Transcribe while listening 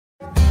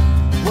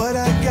What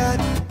I got,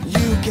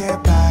 you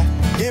can't buy.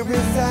 It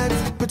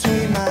resides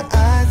between my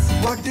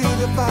eyes. Walked through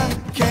the fire,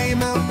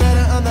 came out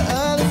better on the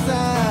other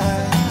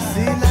side.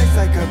 See, life's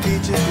like a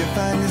beach if you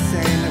find the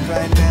sand. And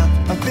right now,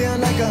 I feel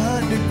like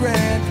 100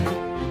 grand.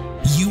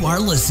 You are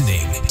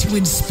listening to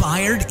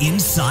Inspired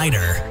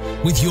Insider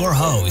with your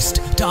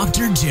host,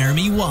 Dr.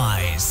 Jeremy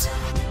Weisz.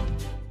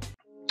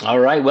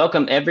 All right,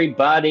 welcome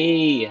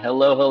everybody.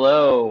 Hello,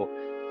 hello.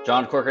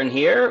 John Corcoran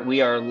here.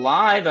 We are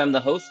live. I'm the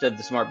host of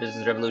the Smart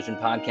Business Revolution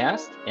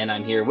podcast, and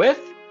I'm here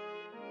with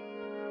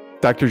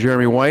Dr.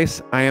 Jeremy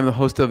Weisz. I am the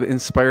host of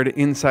Inspired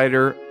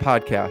Insider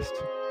podcast.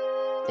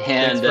 And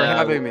thanks for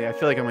having me. I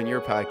feel like I'm on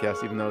your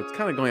podcast, even though it's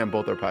kind of going on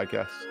both our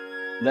podcasts.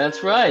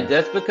 That's right.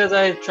 That's because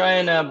I try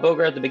and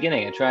bogart at the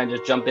beginning. I try and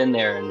just jump in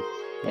there and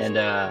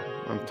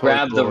totally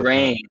grab the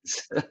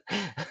reins.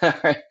 All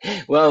right.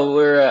 Well,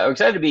 we're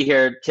excited to be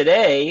here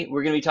today.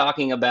 We're going to be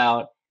talking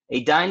about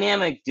a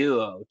dynamic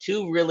duo,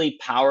 two really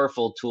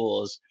powerful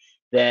tools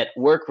that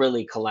work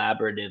really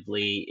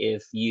collaboratively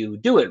if you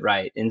do it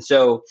right. And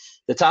so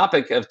the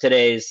topic of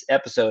today's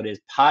episode is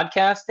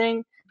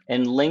podcasting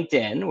and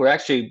LinkedIn. We're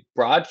actually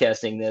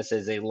broadcasting this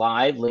as a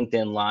live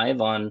LinkedIn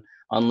Live on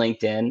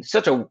LinkedIn.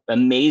 Such an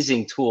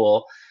amazing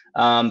tool.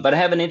 But I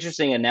have an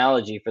interesting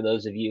analogy for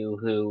those of you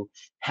who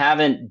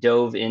haven't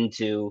dove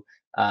into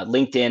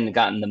LinkedIn and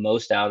gotten the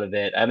most out of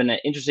it. I have an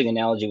interesting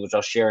analogy, which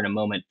I'll share in a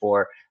moment,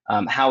 for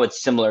how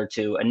it's similar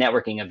to a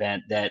networking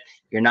event that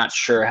you're not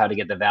sure how to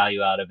get the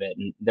value out of it.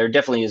 And there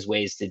definitely is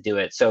ways to do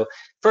it. So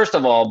first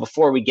of all,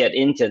 before we get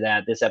into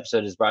that, this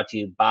episode is brought to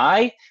you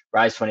by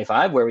Rise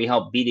 25, where we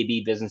help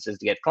B2B businesses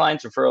to get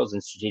clients, referrals,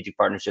 and strategic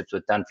partnerships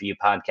with done-for-you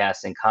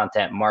podcasts and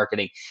content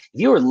marketing.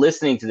 If you are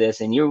listening to this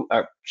and you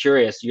are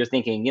curious, you're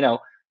thinking,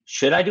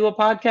 should I do a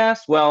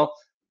podcast? Well,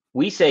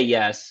 we say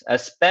yes,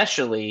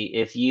 especially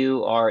if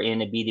you are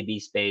in a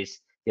B2B space,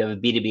 you have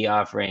a B2B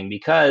offering,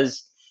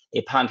 because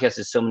a podcast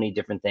is so many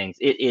different things.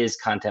 It is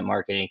content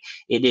marketing.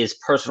 It is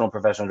personal and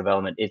professional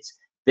development. It's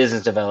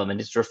business development.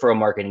 It's referral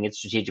marketing. It's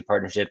strategic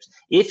partnerships.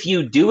 If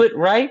you do it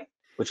right,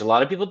 which a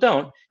lot of people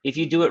don't, if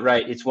you do it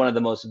right, it's one of the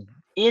most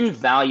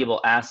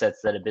invaluable assets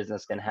that a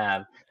business can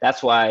have.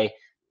 That's why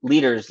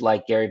leaders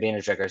like Gary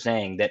Vaynerchuk are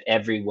saying that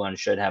everyone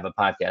should have a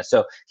podcast. So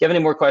if you have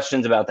any more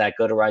questions about that,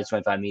 go to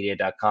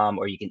rise25media.com,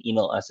 or you can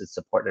email us at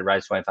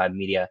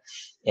support@rise25media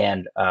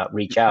and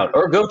reach out,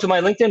 or go to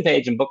my LinkedIn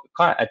page and book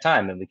a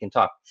time and we can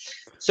talk.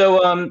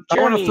 So Jeremy, I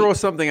want to throw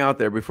something out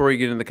there before we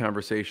get into the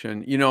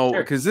conversation,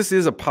 because this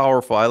is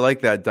I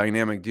like that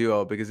dynamic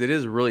duo, because it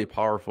is really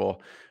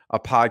powerful, a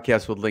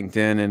podcast with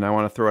LinkedIn. And I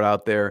want to throw it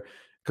out there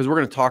because we're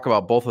going to talk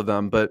about both of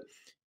them. But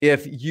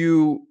if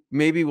you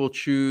maybe will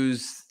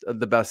choose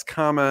the best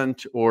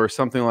comment or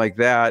something like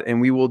that, and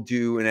we will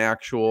do an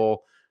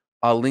actual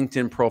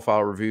LinkedIn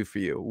profile review for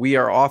you. We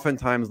are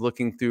oftentimes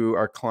looking through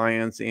our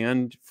clients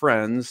and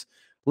friends'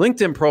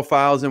 LinkedIn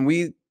profiles, and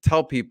we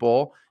tell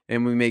people,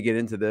 and we may get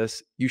into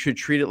this, you should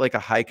treat it like a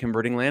high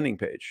converting landing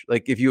page.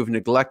 Like if you have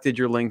neglected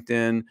your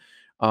LinkedIn,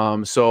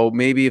 so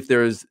maybe if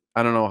there's,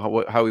 I don't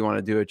know how we want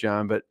to do it,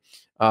 John, but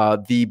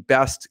the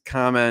best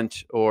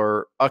comment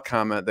or a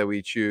comment that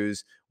we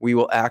choose, we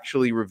will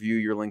actually review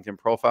your LinkedIn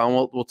profile,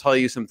 and we'll tell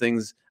you some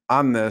things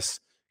on this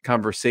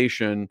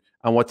conversation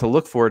on what to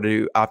look for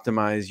to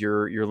optimize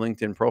your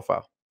LinkedIn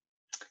profile.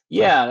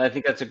 Yeah, I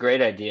think that's a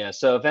great idea.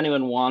 So if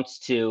anyone wants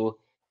to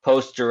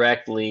post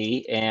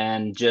directly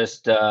and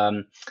just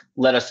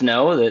let us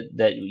know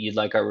that you'd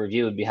like our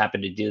review, we'd be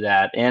happy to do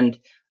that. And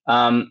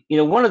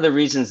one of the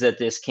reasons that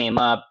this came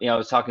up, I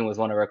was talking with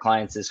one of our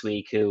clients this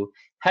week who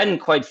hadn't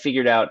quite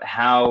figured out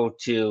how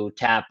to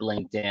tap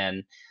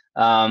LinkedIn.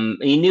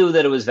 He knew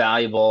that it was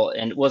valuable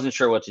and wasn't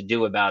sure what to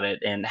do about it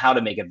and how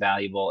to make it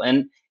valuable.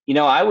 And,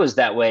 I was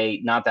that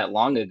way not that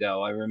long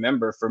ago. I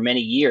remember for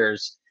many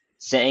years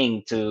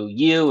saying to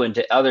you and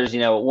to others,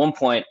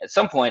 at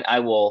some point, I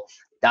will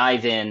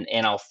dive in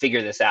and I'll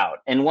figure this out.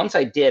 And once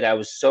I did, I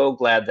was so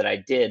glad that I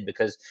did,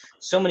 because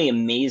so many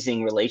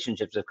amazing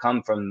relationships have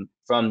come from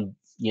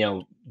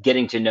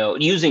getting to know,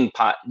 using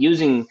a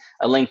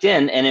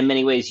LinkedIn, and in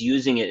many ways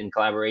using it in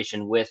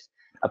collaboration with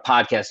a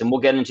podcast. And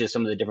we'll get into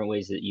some of the different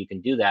ways that you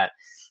can do that.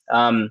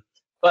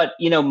 But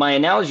my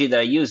analogy that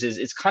I use is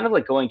it's kind of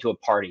like going to a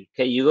party.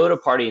 Okay, you go to a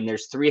party and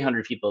there's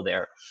 300 people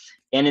there,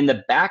 and in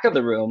the back of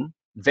the room,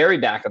 very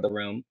back of the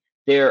room,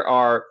 there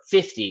are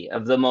 50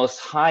 of the most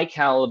high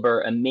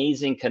caliber,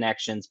 amazing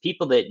connections,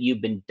 people that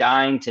you've been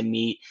dying to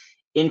meet,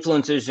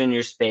 influencers in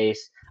your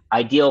space,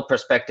 ideal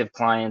prospective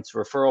clients,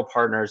 referral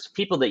partners,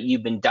 people that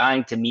you've been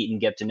dying to meet and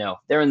get to know.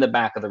 They're in the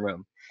back of the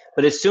room.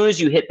 But as soon as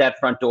you hit that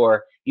front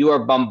door, you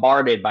are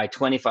bombarded by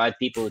 25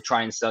 people who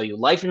try and sell you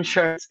life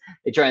insurance.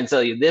 They try and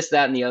sell you this,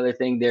 that, and the other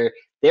thing.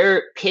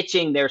 They're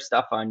pitching their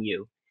stuff on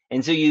you.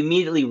 And so you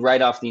immediately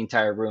write off the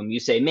entire room. You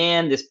say,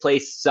 man, this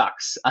place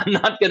sucks. I'm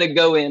not going to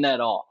go in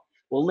at all.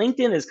 Well,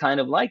 LinkedIn is kind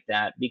of like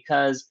that,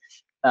 because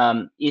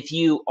if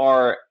you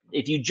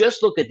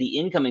just look at the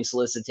incoming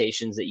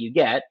solicitations that you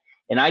get,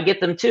 and I get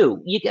them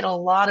too, you get a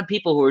lot of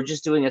people who are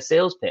just doing a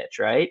sales pitch,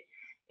 right?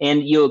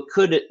 And you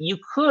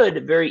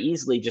could very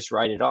easily just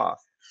write it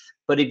off.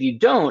 But if you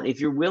don't, if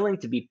you're willing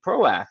to be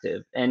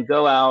proactive and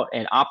go out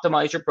and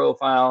optimize your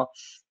profile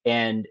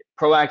and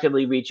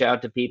proactively reach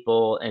out to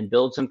people and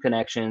build some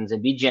connections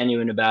and be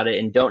genuine about it,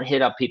 and don't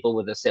hit up people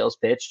with a sales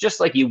pitch,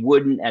 just like you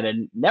wouldn't at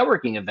a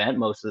networking event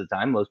most of the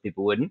time, most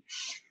people wouldn't,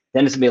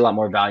 then it's gonna be a lot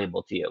more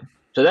valuable to you.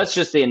 So that's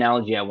just the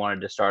analogy I wanted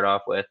to start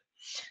off with.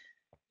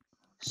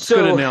 So,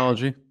 good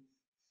analogy.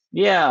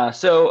 Yeah.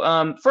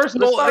 So first,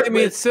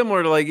 it's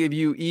similar to like if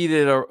you eat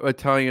at an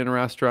Italian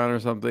restaurant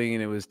or something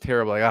and it was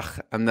terrible. Like,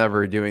 I'm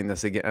never doing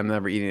this again. I'm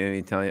never eating any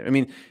Italian. I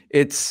mean,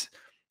 it's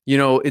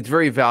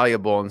very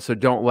valuable, and so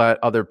don't let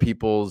other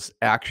people's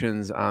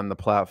actions on the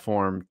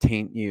platform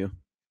taint you.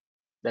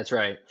 That's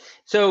right.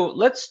 So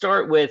let's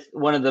start with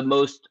one of the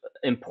most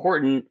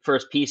important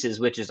first pieces,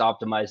 which is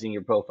optimizing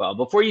your profile.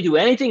 Before you do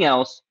anything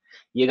else,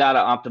 you got to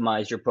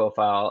optimize your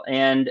profile.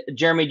 And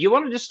Jeremy, do you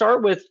want to just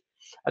start with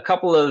a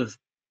couple of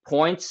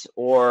points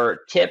or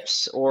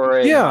tips or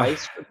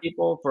advice for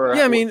people?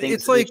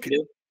 It's like,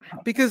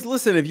 because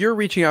listen, if you're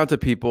reaching out to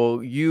people,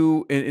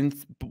 and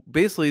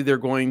basically they're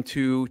going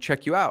to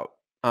check you out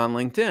on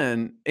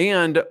LinkedIn.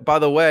 And by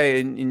the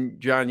way, and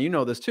John, you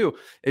know this too,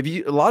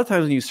 a lot of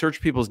times when you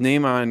search people's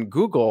name on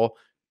Google,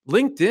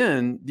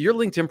 LinkedIn, your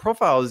LinkedIn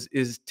profile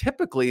is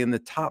typically in the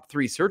top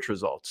 3 search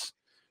results.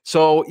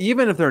 So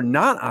even if they're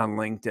not on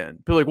LinkedIn,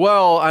 people are like,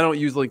 well, I don't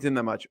use LinkedIn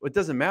that much. It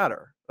doesn't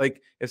matter.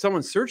 Like if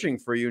someone's searching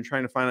for you and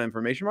trying to find out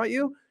information about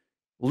you,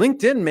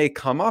 LinkedIn may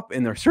come up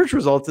in their search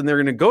results, and they're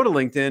going to go to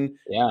LinkedIn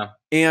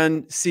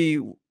and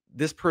see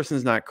this person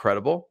is not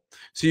credible.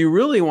 So you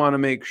really want to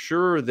make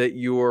sure that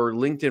your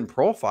LinkedIn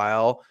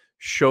profile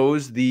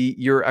shows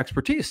your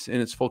expertise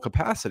in its full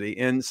capacity.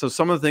 And so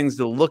some of the things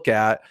to look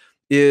at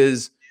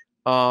is,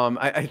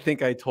 I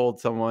think I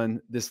told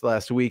someone this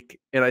last week,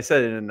 and I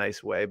said it in a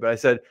nice way, but I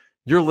said,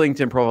 your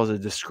LinkedIn profile is a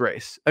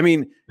disgrace. I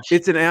mean,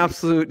 it's an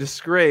absolute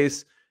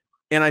disgrace.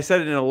 And I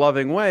said it in a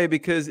loving way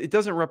because it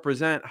doesn't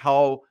represent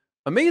how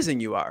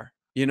amazing you are,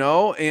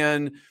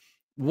 and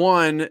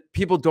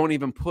people don't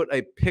even put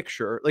a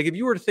picture. Like if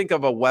you were to think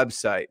of a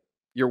website,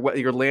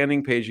 your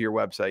landing page of your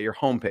website, your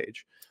homepage,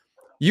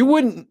 you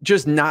wouldn't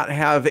just not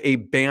have a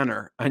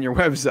banner on your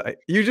website.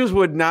 You just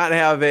would not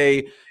have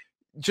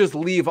just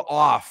leave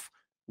off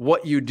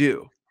what you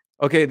do.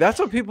 Okay. That's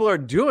what people are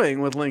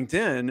doing with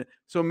LinkedIn.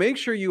 So make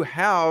sure you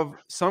have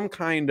some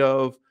kind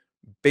of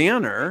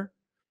banner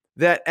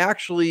that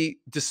actually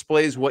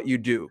displays what you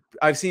do.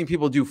 I've seen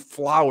people do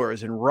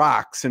flowers and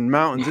rocks and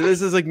mountains.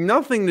 This is like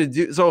nothing to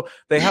do. So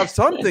they have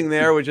something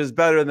there, which is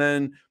better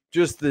than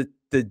just the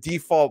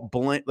default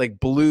like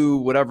blue,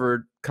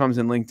 whatever comes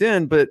in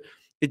LinkedIn, but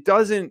it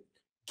doesn't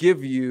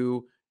give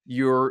you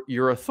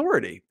your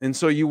authority. And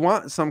so you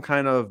want some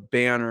kind of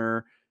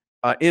banner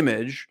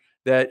image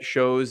that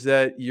shows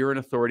that you're an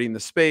authority in the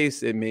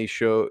space. It may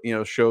show,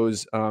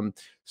 shows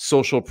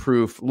social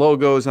proof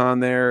logos on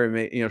there.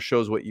 It may,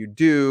 shows what you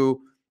do,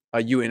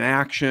 you in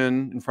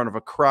action in front of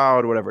a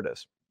crowd, whatever it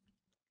is.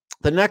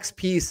 The next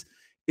piece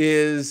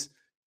is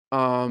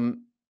the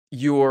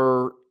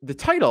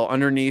title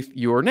underneath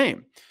your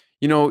name.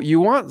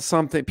 You want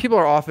something. People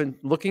are often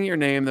looking at your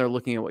name. They're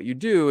looking at what you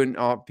do, and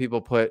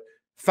people put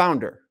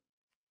founder,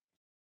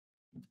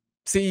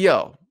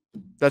 CEO.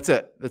 That's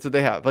it. That's what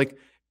they have. Like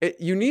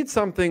you need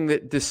something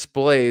that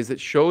displays, that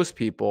shows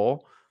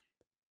people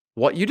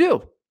what you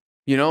do.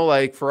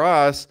 Like for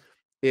us,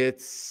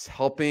 it's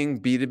helping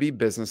B2B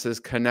businesses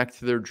connect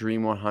to their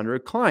Dream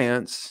 100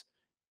 clients,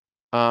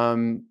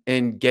 and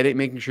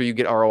making sure you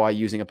get ROI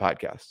using a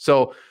podcast.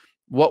 So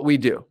what we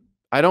do,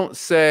 I don't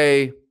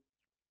say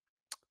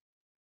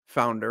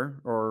founder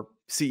or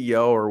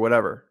CEO or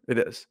whatever it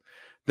is.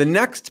 The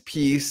next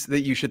piece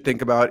that you should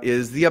think about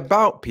is the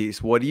about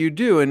piece. What do you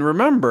do? And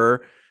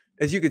remember,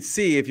 as you could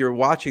see, if you're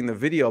watching the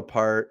video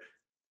part,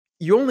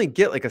 you only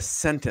get like a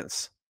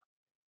sentence.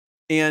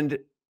 And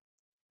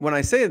when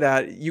I say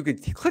that, you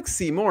could click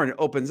see more and it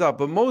opens up,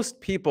 but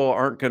most people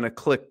aren't going to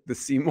click the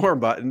see more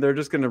button. They're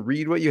just going to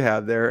read what you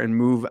have there and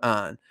move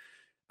on.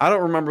 I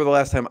don't remember the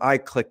last time I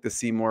clicked the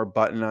see more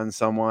button on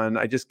someone.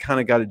 I just kind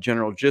of got a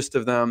general gist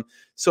of them.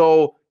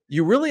 So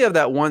you really have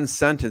that one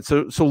sentence.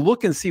 So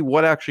look and see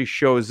what actually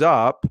shows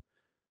up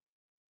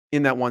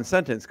in that one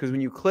sentence. Because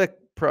when you click,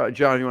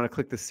 John, you want to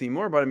click the see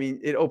more button, I mean,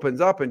 it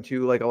opens up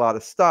into like a lot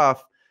of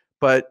stuff,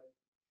 but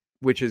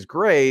which is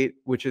great,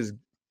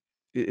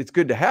 it's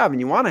good to have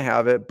and you want to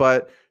have it,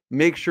 but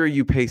make sure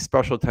you pay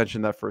special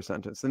attention to that first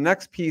sentence. The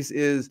next piece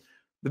is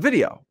the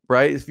video,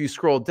 right? If you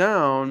scroll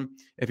down,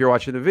 if you're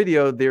watching the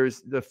video,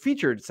 there's the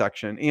featured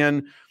section.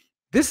 And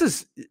this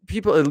is,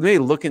 it may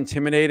look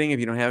intimidating if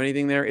you don't have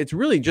anything there. It's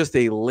really just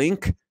a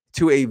link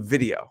to a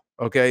video.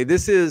 Okay.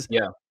 This is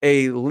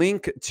a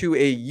link to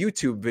a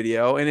YouTube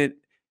video, and it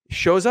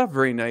shows up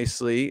very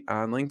nicely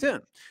on LinkedIn.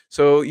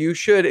 So you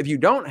should, if you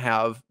don't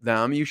have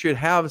them, you should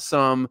have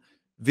some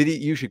video.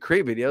 You should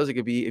create videos. It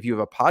could be, if you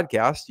have a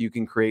podcast, you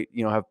can create,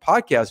 have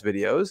podcast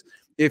videos.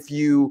 If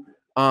you,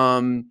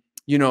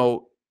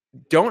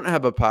 don't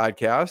have a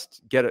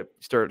podcast,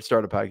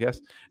 start a podcast.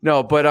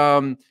 No, but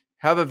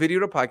have a video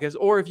to podcast,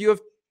 or if you have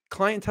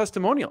client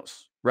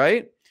testimonials,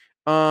 right?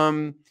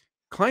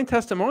 client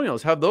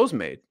testimonials, have those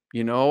made.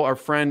 You know, our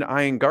friend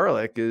Ian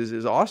Garlic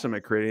is awesome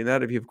at creating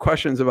that. If you have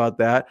questions about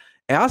that,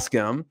 ask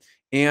him,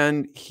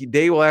 and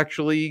they will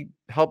actually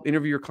help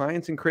interview your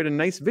clients and create a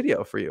nice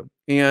video for you.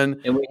 And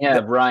we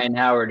have Ryan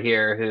Howard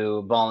here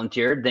who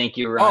volunteered. Thank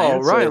you, Ryan. Oh,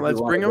 Ryan, let's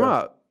bring him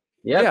up.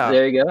 Yep, yeah,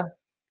 there you go.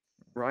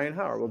 Ryan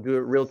Howard. We'll do it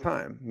real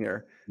time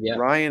here. Yeah.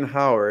 Ryan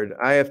Howard.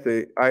 I have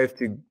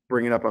to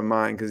bring it up on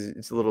mine because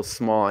it's a little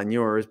small on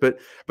yours, but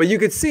you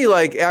could see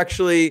like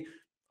actually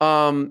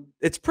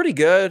it's pretty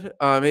good.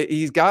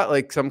 He's got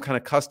like some kind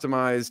of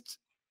customized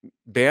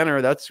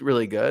banner. That's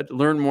really good.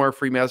 Learn more,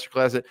 free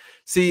masterclass.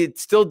 See, it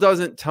still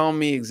doesn't tell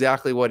me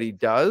exactly what he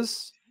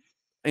does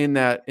in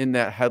that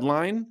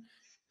headline.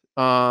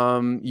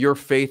 Your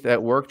faith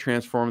at work,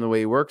 transform the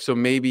way you work. So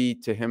maybe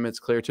to him it's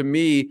clear. To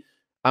me,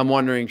 I'm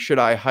wondering, should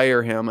I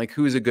hire him? Like,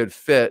 who's a good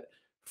fit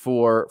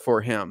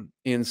for him?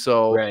 And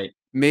so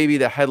maybe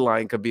the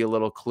headline could be a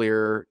little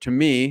clearer to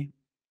me.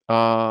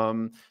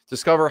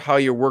 Discover how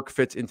your work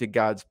fits into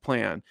God's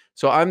plan.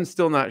 So I'm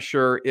still not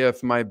sure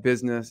if my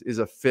business is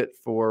a fit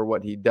for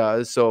what he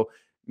does. So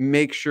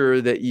make sure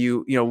that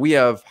you know, we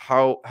have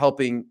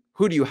helping,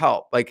 who do you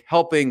help? Like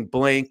helping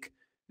blank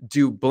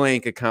do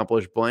blank,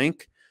 accomplish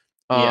blank.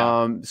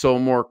 So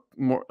more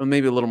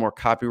maybe a little more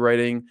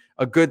copywriting.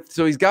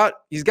 So he's got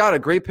a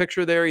great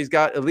picture there. He's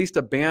got at least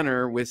a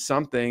banner with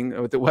something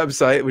with the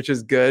website, which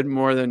is good,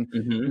 more than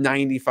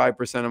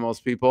 95% of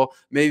most people.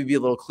 Maybe be a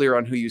little clear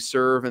on who you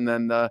serve, and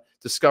then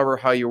discover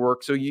how you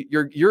work. So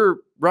you're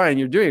Ryan,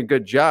 you're doing a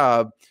good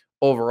job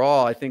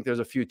overall. I think there's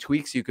a few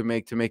tweaks you can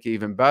make to make it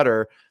even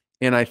better.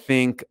 And I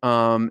think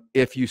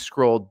if you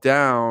scroll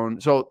down,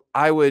 so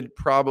I would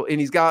probably, and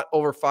he's got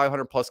over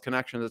 500 plus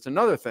connections. That's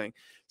another thing.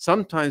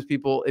 Sometimes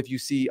people, if you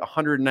see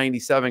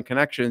 197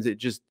 connections, it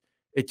just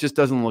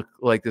doesn't look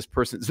like this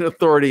person's an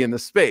authority in the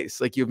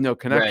space. Like you have no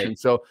connection. Right.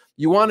 So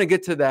you want to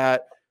get to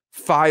that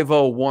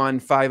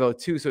 501,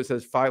 502. So it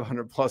says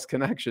 500 plus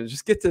connections.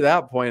 Just get to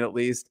that point at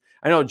least.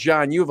 I know,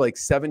 John, you have like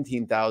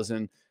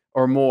 17,000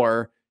 or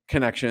more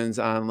connections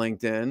on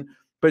LinkedIn,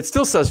 but it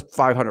still says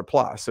 500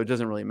 plus. So it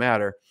doesn't really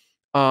matter.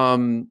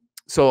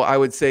 So I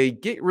would say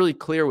get really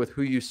clear with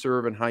who you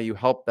serve and how you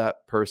help that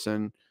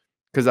person,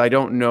 because I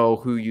don't know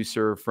who you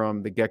serve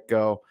from the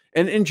get-go.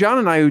 And John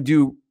and I, who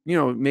do, you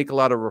know, make a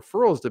lot of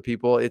referrals to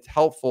people, it's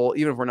helpful,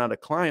 even if we're not a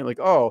client,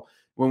 like, oh,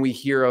 when we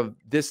hear of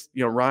this,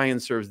 you know, Ryan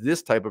serves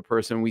this type of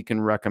person, we can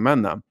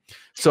recommend them.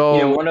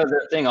 So one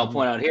other thing I'll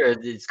point out here,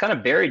 it's kind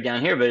of buried down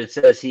here, but it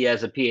says he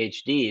has a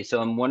PhD.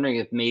 So I'm wondering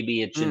if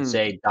maybe it should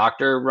say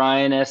Dr.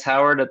 Ryan S.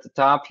 Howard at the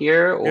top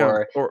here,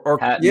 or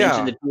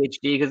mention the PhD,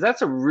 because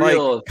that's a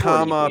real like,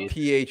 comma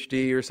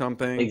PhD or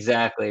something.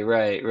 Exactly.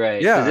 Right.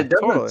 Yeah, because it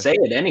doesn't say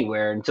it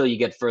anywhere until you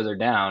get further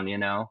down, you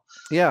know?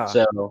 Yeah.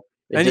 So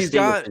and he's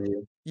got,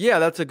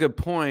 that's a good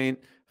point.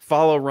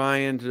 Follow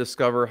Ryan to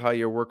discover how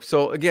you work.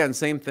 So again,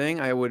 same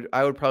thing. I would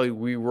probably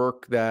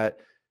rework that.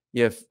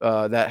 If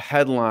that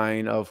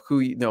headline of who,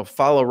 you know,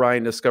 follow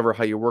Ryan, discover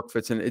how your work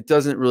fits in. It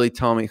doesn't really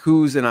tell me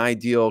who's an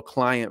ideal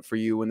client for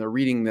you when they're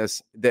reading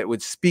this that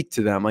would speak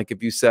to them. Like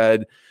if you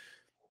said,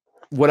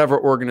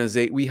 whatever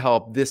organization, we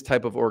help this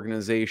type of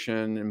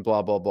organization and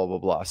blah, blah, blah, blah,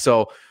 blah.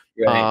 So,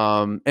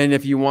 and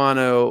if you want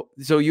to,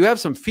 so you have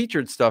some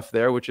featured stuff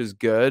there, which is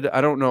good.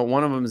 I don't know.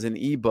 One of them is an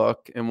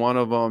ebook and one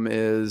of them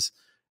is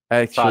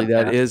actually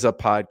that is a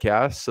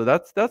podcast. So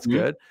that's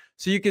good.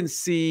 So you can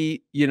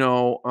see, you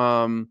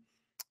know,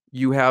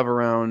 you have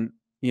around,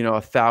 you know,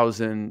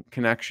 1,000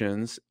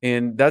 connections,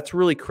 and that's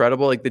really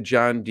credible. Like the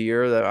John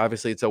Deere, that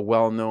obviously it's a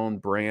well-known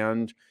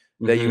brand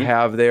that you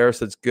have there.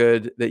 So it's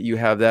good that you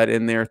have that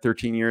in there,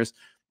 13 years.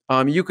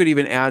 You could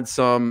even add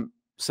some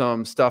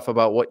stuff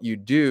about what you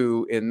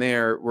do in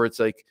there, where it's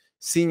like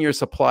senior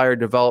supplier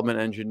development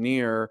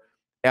engineer,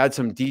 add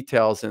some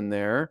details in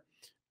there.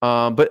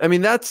 But I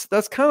mean, that's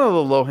kind of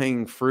the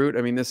low-hanging fruit.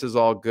 I mean, this is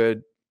all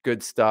good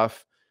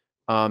stuff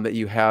that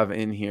you have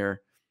in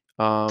here.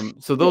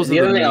 So those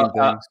are the main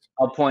things.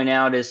 I'll point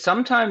out is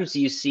sometimes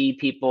you see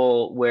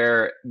people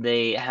where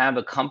they have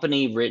a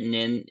company written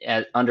in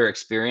under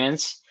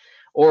experience,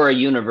 or a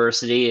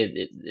university.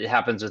 It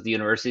happens with the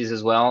universities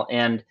as well,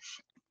 and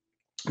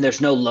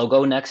there's no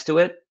logo next to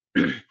it.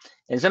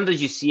 And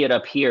sometimes you see it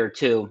up here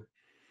too,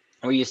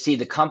 where you see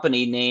the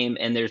company name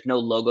and there's no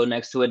logo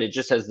next to it. It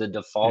just has the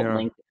default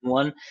LinkedIn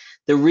one.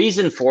 The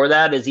reason for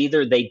that is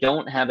either they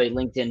don't have a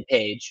LinkedIn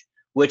page,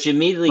 which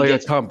immediately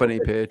gets a company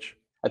page.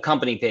 A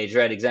company page,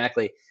 right?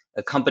 Exactly.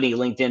 A company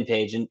LinkedIn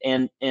page.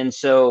 And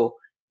so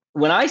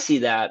when I see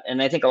that, and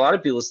I think a lot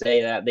of people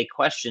say that, they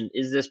question,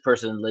 is this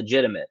person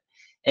legitimate?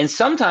 And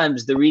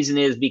sometimes the reason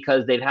is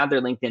because they've had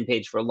their LinkedIn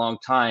page for a long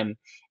time.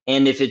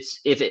 And if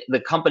the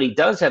company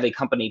does have a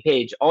company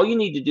page, all you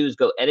need to do is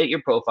go edit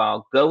your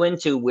profile, go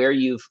into where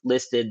you've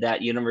listed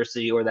that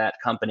university or that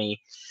company,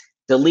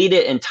 delete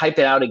it and type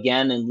it out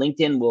again, and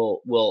LinkedIn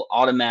will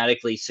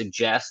automatically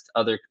suggest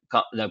other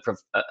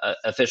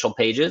official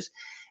pages.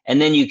 and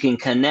then you can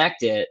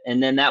connect it,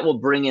 and then that will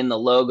bring in the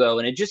logo,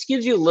 and it just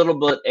gives you a little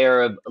bit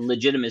air of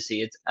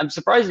legitimacy. I'm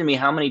surprised to me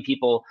how many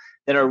people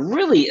that are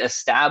really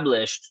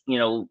established,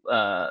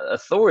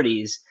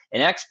 authorities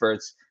and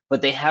experts,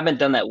 but they haven't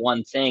done that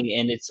one thing.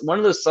 And it's one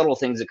of those subtle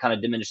things that kind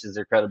of diminishes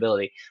their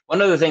credibility.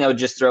 One other thing I would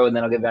just throw, and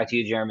then I'll get back to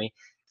you, Jeremy,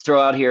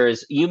 throw out here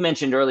is, you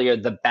mentioned earlier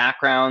the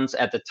backgrounds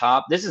at the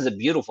top. This is a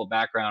beautiful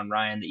background,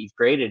 Ryan, that you've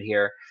created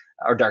here,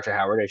 or Dr.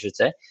 Howard, I should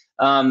say.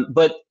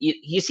 But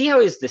you see how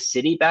is the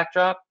city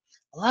backdrop?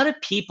 A lot of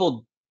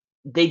people,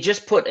 they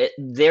just put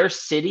their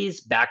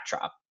city's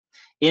backdrop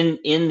in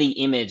the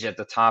image at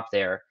the top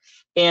there.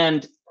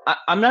 And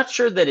I'm not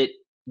sure that it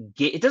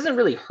doesn't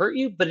really hurt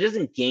you, but it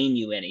doesn't gain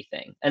you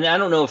anything. And I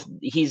don't know if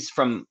he's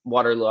from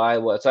Waterloo,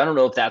 Iowa, so I don't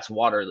know if that's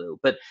Waterloo,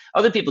 but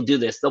other people do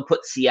this. They'll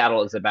put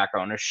Seattle as the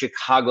background, or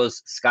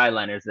Chicago's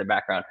skyline as the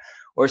background,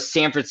 or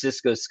San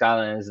Francisco's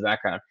skyline as the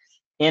background.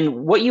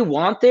 And what you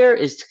want there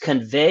is to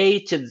convey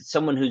to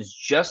someone who's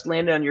just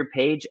landed on your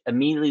page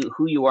immediately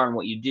who you are and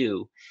what you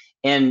do.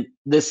 And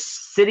the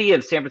city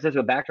of San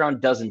Francisco background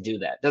doesn't do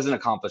that, doesn't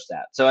accomplish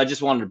that. So I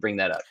just wanted to bring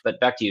that up. But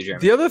back to you,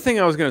 Jeremy. The other thing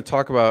I was going to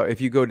talk about,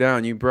 if you go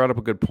down, you brought up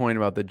a good point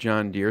about the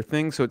John Deere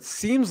thing. So it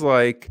seems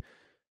like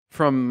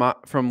from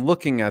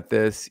looking at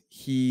this,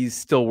 he's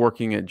still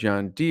working at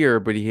John Deere,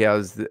 but he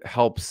has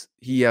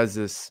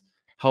this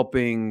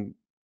helping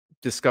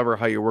discover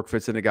how your work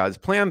fits into God's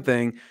plan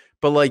thing.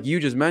 But like you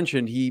just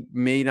mentioned, he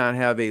may not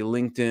have a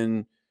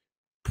LinkedIn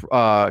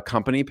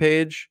company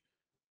page.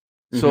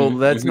 So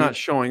that's not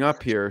showing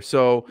up here.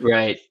 So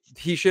right,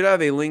 he should have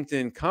a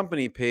LinkedIn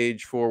company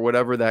page for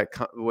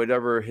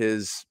whatever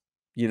his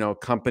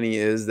company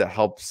is that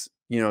helps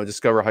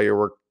discover how your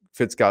work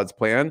fits God's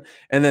plan,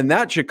 and then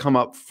that should come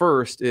up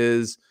first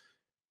as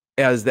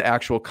the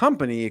actual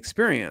company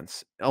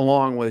experience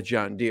along with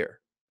John Deere,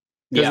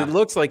 because it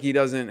looks like he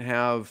doesn't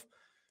have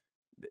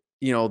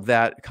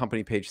that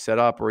company page set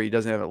up, or he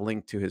doesn't have it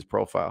linked to his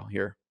profile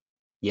here.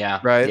 Yeah.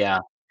 Right. Yeah.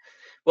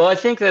 Well, I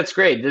think that's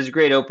great. This is a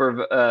great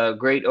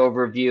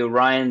overview.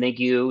 Ryan, thank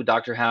you,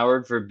 Dr.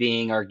 Howard, for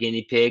being our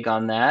guinea pig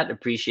on that.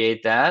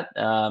 Appreciate that.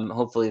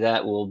 Hopefully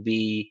that will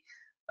be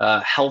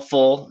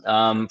helpful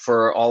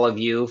for all of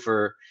you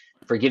for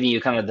giving you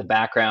kind of the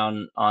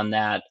background on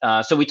that.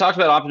 So we talked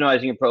about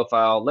optimizing your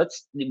profile.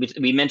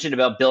 We mentioned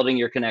about building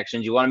your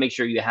connections. You want to make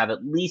sure you have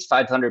at least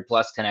 500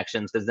 plus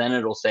connections, because then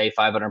it'll say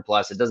 500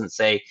 plus. It doesn't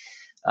say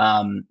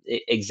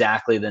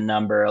exactly the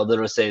number. It'll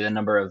literally say the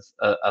number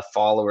of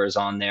followers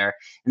on there.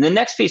 And the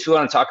next piece we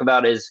want to talk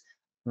about is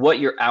what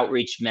your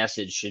outreach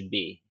message should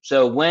be.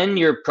 So when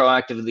you're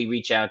proactively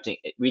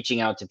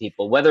reaching out to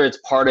people, whether it's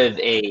part of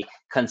a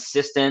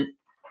consistent,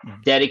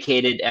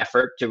 dedicated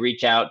effort to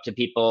reach out to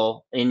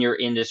people in your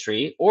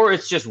industry, or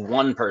it's just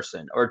one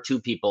person or two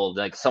people,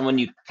 like someone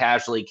you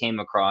casually came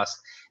across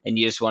and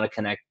you just want to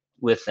connect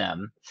with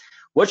them.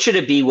 What should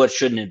it be? What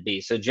shouldn't it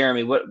be? So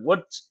Jeremy,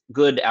 what's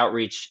good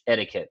outreach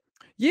etiquette?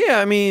 Yeah,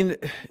 I mean,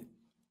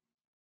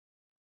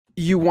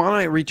 you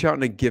want to reach out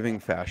in a giving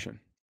fashion,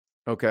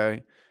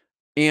 okay?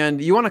 And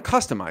you want to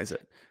customize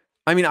it.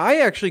 I mean,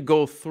 I actually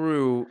go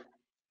through,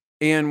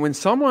 and when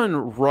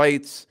someone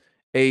writes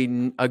a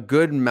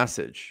good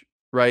message,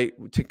 right,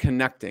 to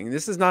connecting,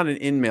 this is not an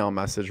in-mail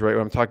message, right?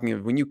 What I'm talking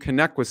about, when you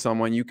connect with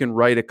someone, you can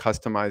write a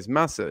customized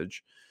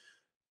message.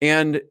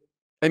 And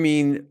I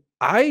mean,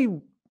 I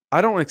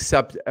don't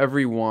accept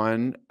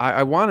everyone.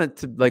 I want it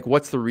to, like,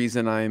 what's the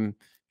reason I'm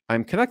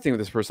connecting with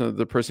this person?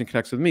 The person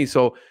connects with me.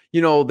 So,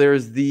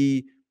 there's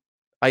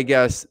I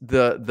guess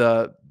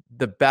the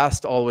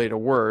best all the way to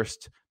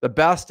worst. The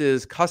best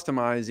is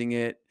customizing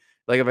it.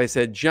 Like if I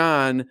said,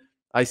 John,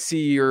 I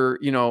see your,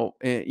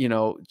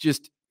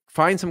 just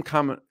find some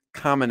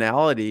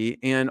commonality.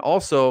 And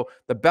also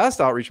the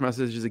best outreach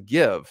message is a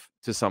give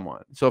to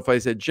someone. So if I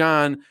said,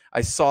 John,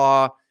 I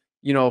saw,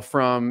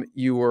 from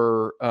you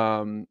were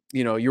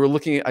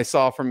looking, I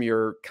saw from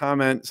your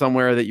comment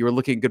somewhere that you were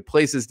looking at good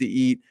places to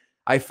eat.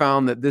 I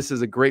found that this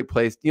is a great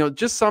place,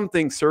 just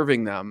something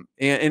serving them.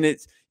 And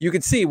it's, you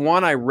can see,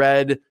 one, I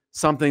read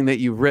something that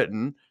you've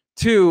written.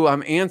 Two,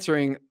 I'm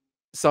answering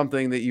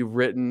something that you've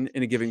written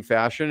in a giving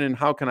fashion. And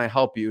how can I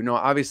help you?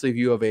 Obviously, if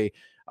you have a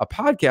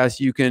podcast,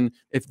 you can,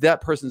 if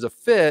that person's a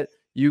fit,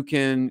 you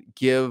can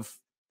give,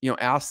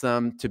 ask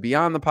them to be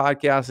on the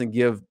podcast and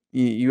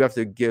you have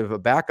to give a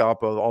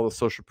backup of all the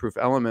social proof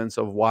elements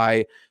of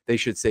why they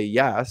should say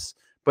yes.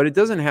 But it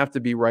doesn't have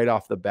to be right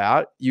off the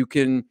bat. You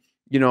can,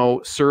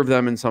 serve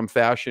them in some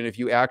fashion if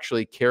you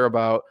actually care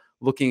about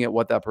looking at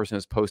what that person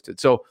has posted.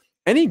 So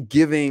any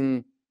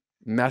giving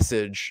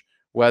message,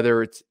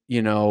 whether it's,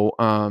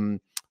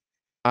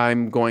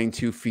 I'm going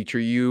to feature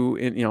you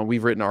in,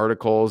 we've written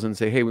articles and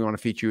say, hey, we want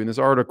to feature you in this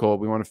article.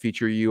 We want to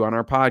feature you on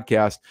our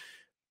podcast.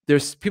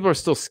 People are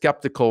still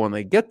skeptical when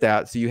they get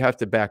that. So you have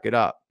to back it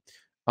up.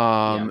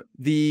 I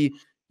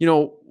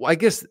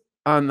guess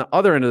on the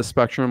other end of the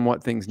spectrum,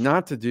 what things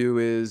not to do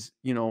is,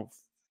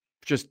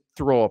 just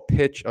throw a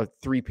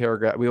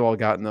 3-paragraph. We've all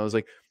gotten those,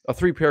 like a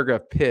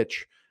 3-paragraph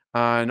pitch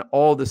on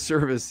all the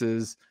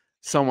services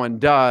someone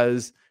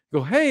does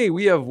go, hey,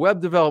 we have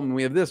web development,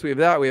 we have this, we have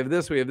that, we have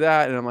this, we have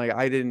that. And I'm like,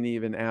 I didn't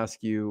even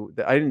ask you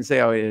that. I didn't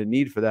say I had a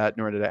need for that,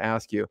 nor did I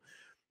ask you.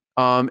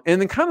 And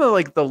then kind of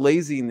like the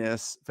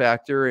laziness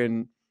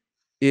factor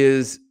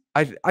is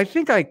I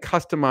think I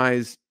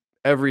customize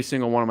every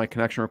single one of my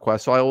connection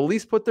requests. So I will at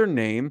least put their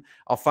name.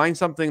 I'll find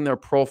something in their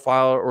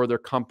profile or their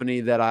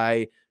company that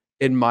I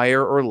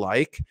admire or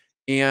like,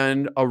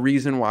 and a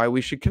reason why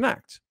we should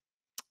connect.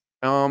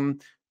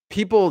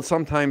 People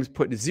sometimes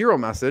put 0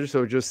 message.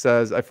 So it just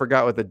says, I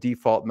forgot what the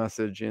default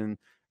message in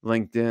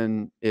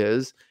LinkedIn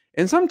is.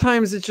 And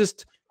sometimes it's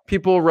just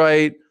people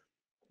write,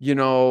 you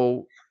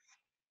know,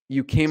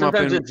 you came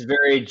sometimes up in, it's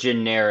very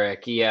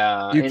generic.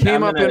 Yeah. You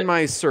came up in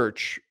my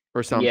search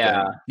or something.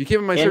 Yeah. You came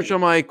in my search.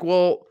 I'm like,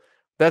 well,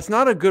 that's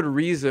not a good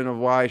reason of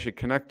why I should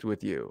connect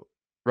with you.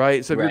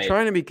 Right. So if you're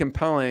trying to be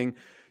compelling,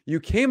 you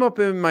came up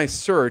in my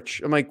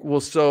search. I'm like, well,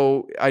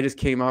 so I just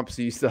came up.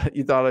 So you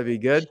thought I'd be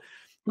good.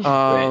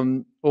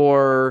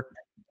 Or,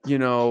 you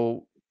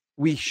know,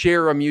 we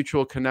share a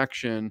mutual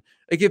connection.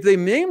 Like if they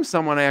name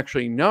someone I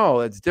actually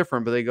know, that's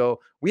different, but they go,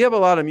 we have a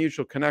lot of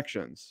mutual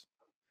connections.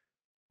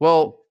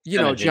 Well, you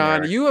know,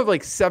 John, you have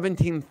like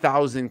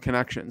 17,000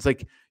 connections.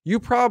 Like you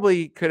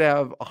probably could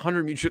have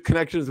 100 mutual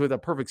connections with a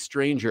perfect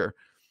stranger.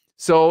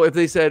 So if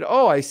they said,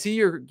 oh, I see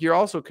you're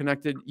also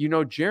connected, you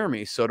know,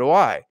 Jeremy, so do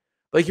I.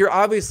 Like you're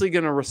obviously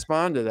going to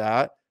respond to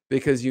that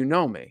because you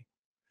know me.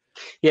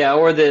 Yeah.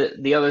 Or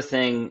the other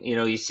thing, you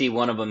know, you see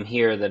one of them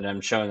here that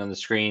I'm showing on the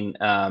screen.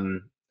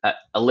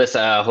 Alyssa,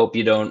 I hope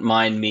you don't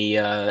mind me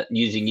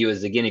using you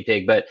as the guinea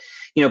pig, but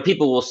you know,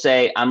 people will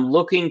say, I'm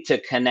looking to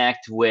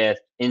connect with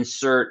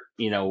insert,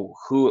 you know,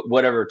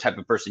 whatever type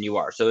of person you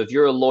are. So if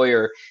you're a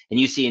lawyer and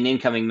you see an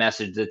incoming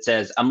message that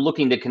says, I'm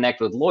looking to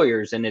connect with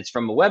lawyers, and it's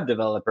from a web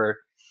developer,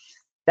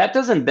 that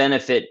doesn't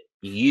benefit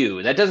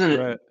you. That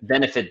doesn't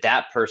benefit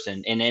that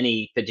person in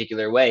any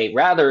particular way.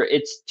 Rather,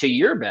 it's to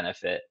your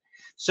benefit.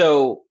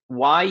 So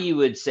why you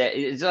would say,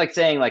 it's like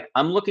saying like,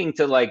 I'm looking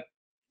to like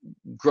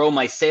grow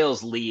my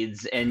sales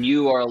leads and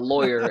you are a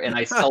lawyer and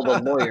I sell to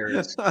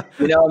lawyers.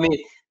 You know, I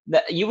mean,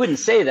 you wouldn't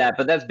say that,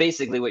 but that's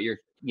basically what you're,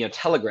 you know,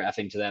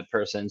 telegraphing to that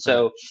person.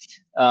 So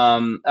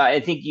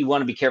I think you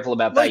want to be careful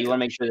about that. You want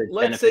to make sure that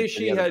let's say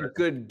she had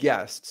good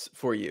guests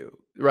for you,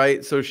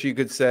 right? So she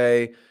could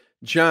say,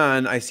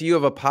 John, I see you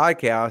have a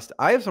podcast.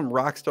 I have some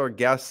rock star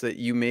guests that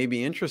you may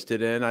be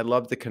interested in. I'd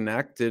love to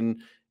connect, and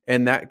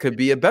that could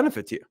be a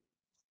benefit to you.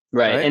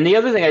 Right. And the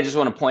other thing I just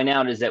want to point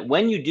out is that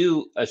when you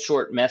do a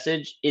short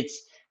message,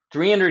 it's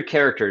 300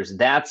 characters.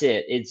 That's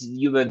it.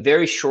 You have a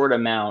very short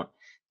amount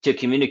to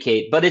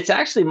communicate, but it's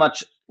actually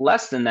much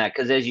less than that,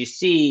 because as you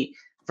see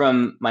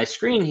from my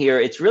screen here,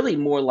 it's really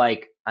more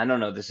like, I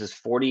don't know, this is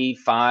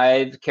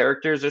 45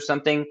 characters or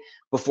something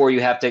before you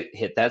have to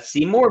hit that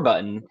see more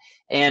button.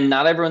 And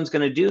not everyone's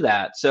going to do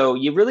that. So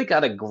you really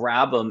got to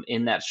grab them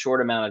in that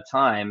short amount of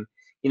time.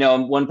 You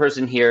know, one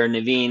person here,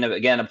 Naveen,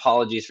 again,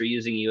 apologies for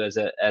using you as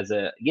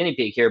a guinea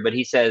pig here, but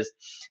he says,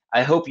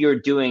 I hope you're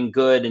doing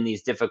good in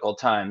these difficult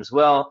times.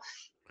 Well,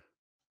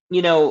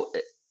 you know,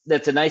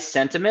 that's a nice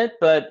sentiment,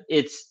 but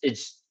it's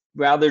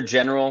rather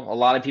general. A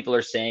lot of people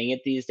are saying it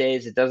these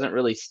days. It doesn't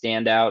really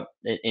stand out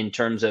in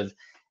terms of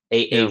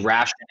a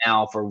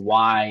rationale for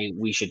why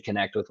we should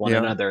connect with one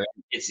another.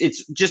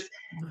 It's just,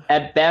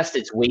 at best,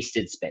 it's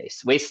wasted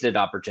space, wasted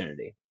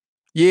opportunity.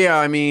 Yeah,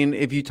 I mean,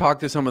 if you talk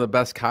to some of the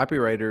best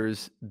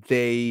copywriters,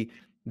 they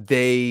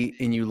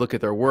and you look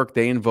at their work,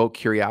 they invoke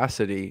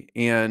curiosity.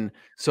 And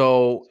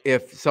so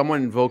if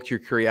someone invoked your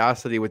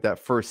curiosity with that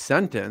first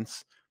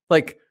sentence,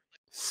 like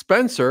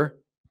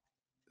Spencer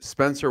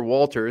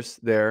Walters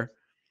there,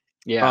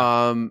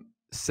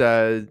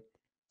 said,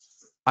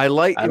 I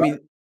like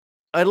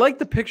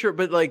the picture,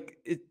 but like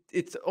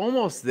it's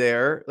almost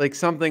there, like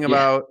something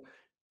about,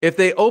 if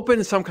they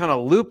open some kind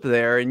of loop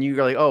there and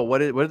you're like, oh,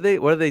 what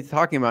are they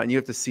talking about? And you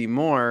have to see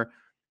more,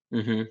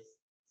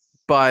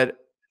 but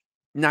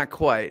not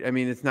quite. I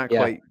mean, it's not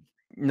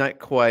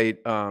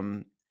quite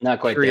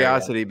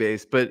curiosity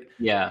based, but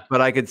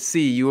I could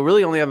see you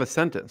really only have a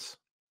sentence.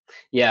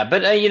 Yeah.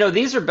 But you know,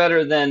 these are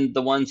better than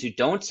the ones who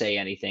don't say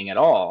anything at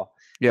all.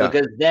 Yeah.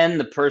 Because then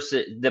the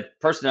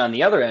person on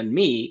the other end,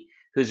 me,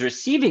 who's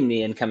receiving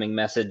the incoming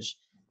message,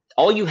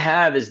 all you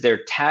have is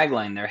their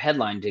tagline, their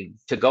headline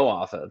to go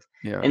off of.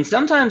 Yeah. And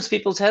sometimes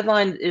people's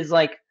headline is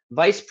like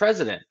vice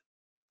president.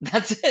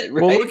 That's it,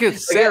 right? Well, look at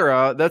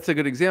Sarah. That's a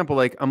good example.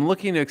 Like, I'm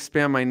looking to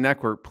expand my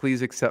network.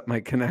 Please accept my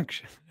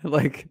connection.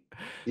 Like,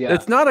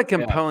 it's not a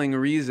compelling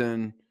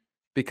reason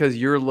because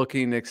you're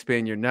looking to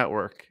expand your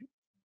network.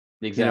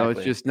 Exactly. You know,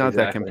 it's just not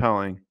that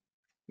compelling.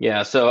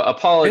 Yeah. So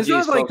apologies.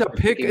 It's not like to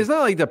pick. It's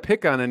not like to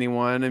pick on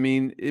anyone. I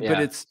mean, but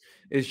it's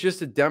just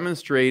to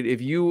demonstrate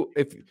if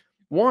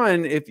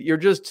you're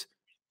just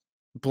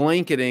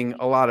blanketing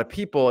a lot of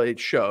people, it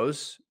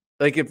shows.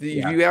 Like if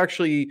you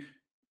actually,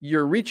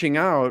 you're reaching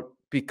out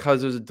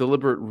because there's a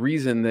deliberate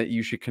reason that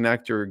you should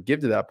connect or give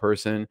to that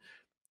person.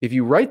 If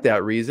you write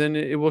that reason,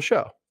 it will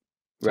show.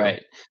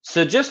 Right.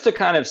 So just to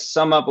kind of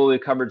sum up what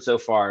we've covered so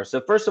far.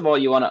 So first of all,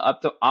 you want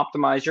to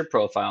optimize your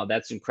profile.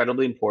 That's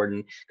incredibly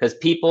important because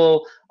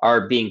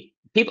other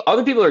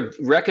people are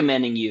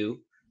recommending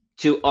you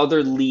to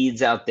other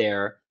leads out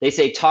there. They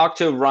say, talk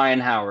to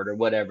Ryan Howard or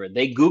whatever.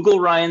 They Google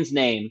Ryan's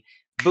name.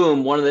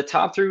 Boom, one of the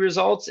top 3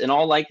 results in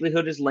all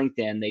likelihood is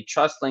LinkedIn. They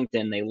trust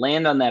LinkedIn. They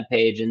land on that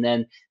page, and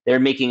then they're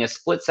making a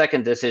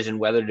split-second decision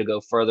whether to go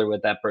further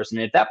with that person.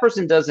 And if that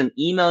person doesn't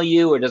email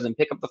you or doesn't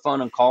pick up the phone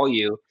and call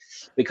you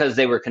because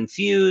they were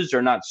confused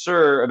or not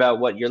sure about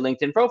what your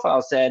LinkedIn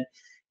profile said,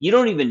 you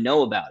don't even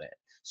know about it.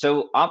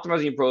 So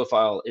optimizing your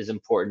profile is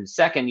important.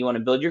 Second, you want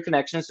to build your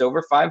connections to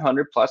over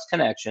 500 plus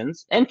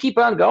connections and keep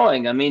on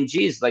going. I mean,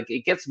 geez, like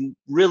it gets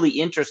really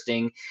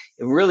interesting,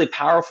 really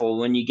powerful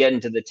when you get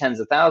into the tens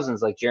of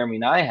thousands like Jeremy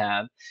and I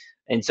have.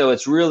 And so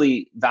it's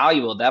really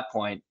valuable at that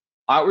point.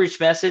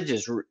 Outreach message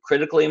is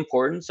critically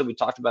important. So we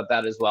talked about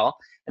that as well.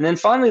 And then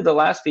finally, the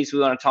last piece we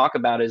want to talk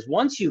about is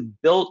once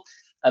you've built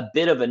a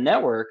bit of a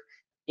network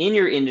in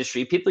your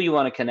industry, people you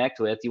want to connect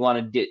with, you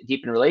want to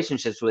deepen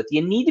relationships with,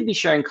 you need to be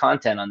sharing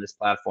content on this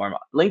platform.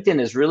 LinkedIn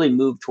has really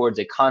moved towards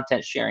a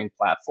content sharing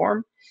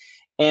platform.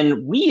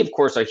 And we, of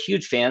course, are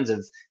huge fans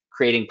of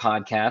creating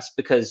podcasts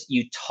because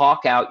you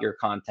talk out your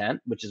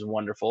content, which is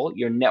wonderful.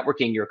 You're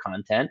networking your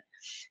content.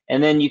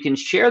 And then you can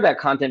share that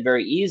content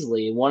very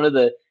easily. One of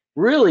the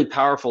really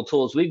powerful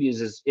tools we've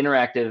used is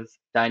interactive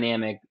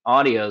dynamic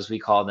audios, we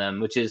call them,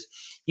 which is,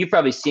 you've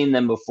probably seen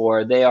them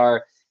before. They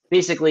are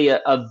basically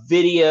a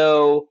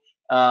video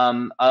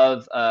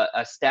of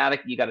a static,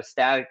 you got a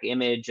static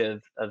image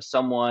of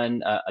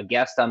someone, a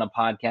guest on a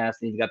podcast,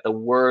 and you've got the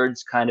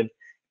words kind of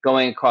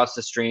going across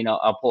the screen.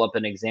 I'll pull up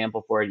an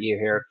example for you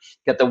here.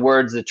 Got the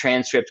words, the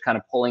transcript kind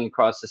of pulling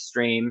across the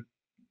stream,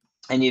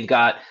 and you've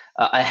got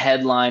a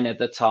headline at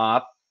the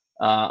top.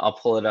 I'll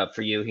pull it up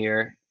for you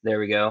here. There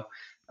we go.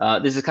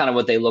 This is kind of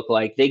what they look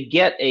like. They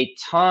get a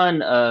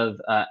ton of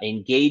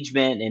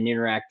engagement and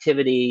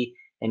interactivity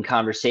and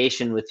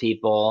conversation with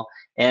people.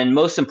 And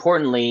most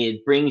importantly,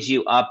 it brings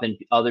you up in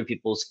other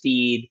people's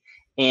feed.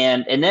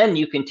 And then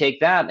you can take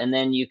that and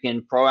then you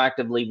can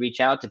proactively reach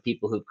out to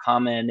people who've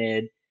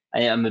commented.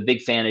 I'm a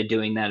big fan of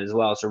doing that as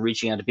well. So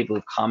reaching out to people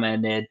who've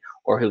commented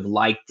or who've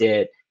liked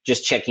it,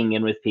 just checking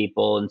in with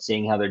people and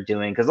seeing how they're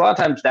doing. Because a lot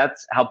of times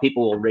that's how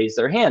people will raise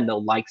their hand.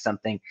 They'll like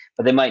something,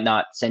 but they might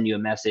not send you a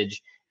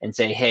message and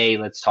say, hey,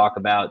 let's talk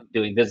about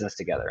doing business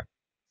together.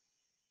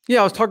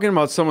 Yeah, I was talking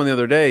about someone the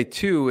other day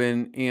too,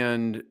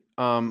 and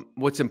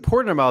what's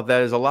important about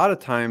that is a lot of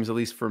times, at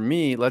least for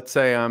me, let's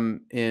say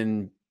I'm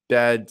in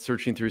bed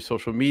searching through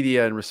social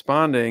media and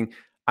responding,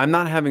 I'm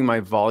not having my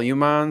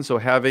volume on, so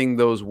having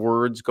those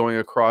words going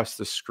across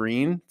the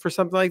screen for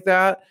something like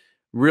that,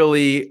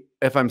 really,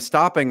 if I'm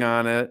stopping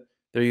on it,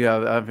 there you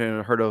have,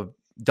 I've heard of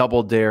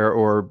Double Dare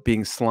or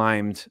being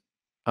slimed.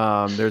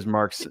 There's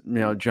Mark's,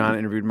 John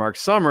interviewed Mark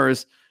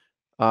Summers.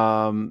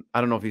 I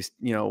don't know if he's,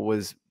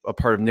 was a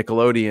part of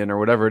Nickelodeon or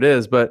whatever it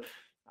is, but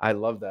I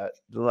love that.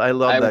 I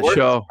love that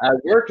show. I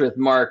worked with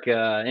Mark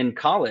in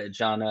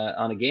college on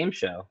a game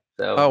show.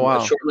 So oh,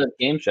 wow. A short-lived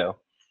game show.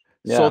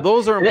 Yeah. So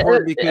those are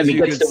important because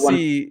you could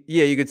see,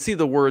 you could see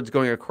the words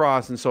going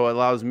across, and so it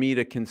allows me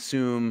to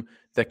consume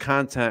the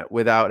content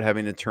without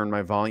having to turn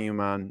my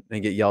volume on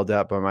and get yelled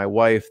at by my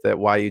wife that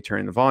why are you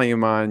turning the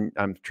volume on?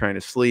 I'm trying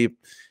to sleep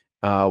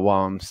while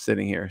I'm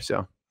sitting here.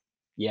 So.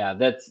 Yeah,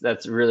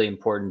 that's really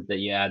important that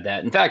you add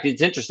that. In fact,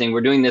 it's interesting.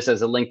 We're doing this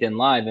as a LinkedIn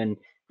Live, and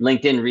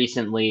LinkedIn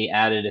recently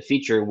added a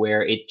feature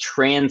where it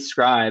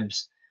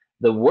transcribes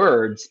the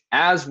words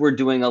as we're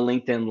doing a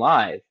LinkedIn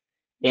Live.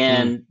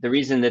 And the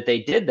reason that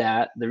they did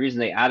that, the reason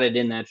they added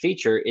in that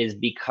feature is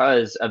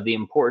because of the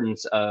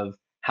importance of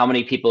how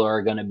many people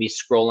are going to be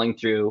scrolling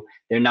through.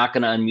 They're not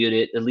going to unmute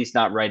it, at least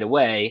not right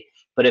away.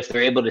 But if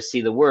they're able to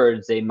see the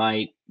words, they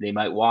might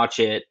watch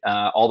it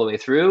all the way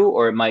through,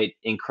 or it might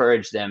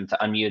encourage them to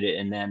unmute it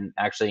and then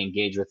actually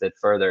engage with it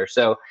further.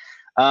 So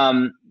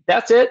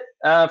that's it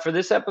for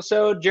this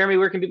episode. Jeremy,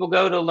 where can people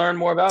go to learn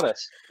more about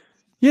us?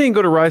 Yeah, you can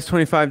go to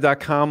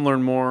rise25.com,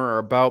 learn more, our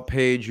about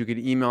page. You could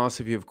email us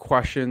if you have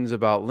questions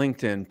about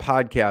LinkedIn,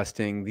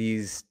 podcasting,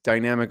 these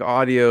dynamic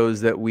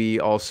audios that we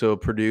also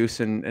produce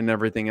and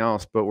everything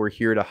else. But we're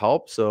here to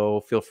help,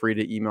 so feel free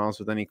to email us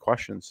with any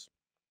questions.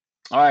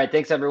 All right,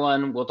 thanks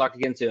everyone. We'll talk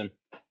again soon.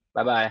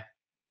 Bye-bye.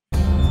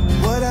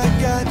 What I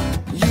got,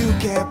 you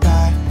can't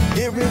buy.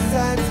 It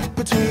resides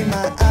between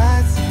my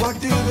eyes. Walked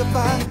through the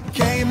fire,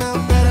 came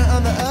out better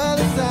on the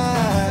other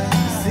side.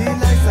 See,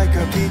 life's like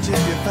a beach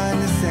if you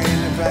find the sand.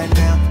 And right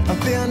now, I'm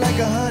feeling like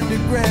 100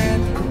 grand.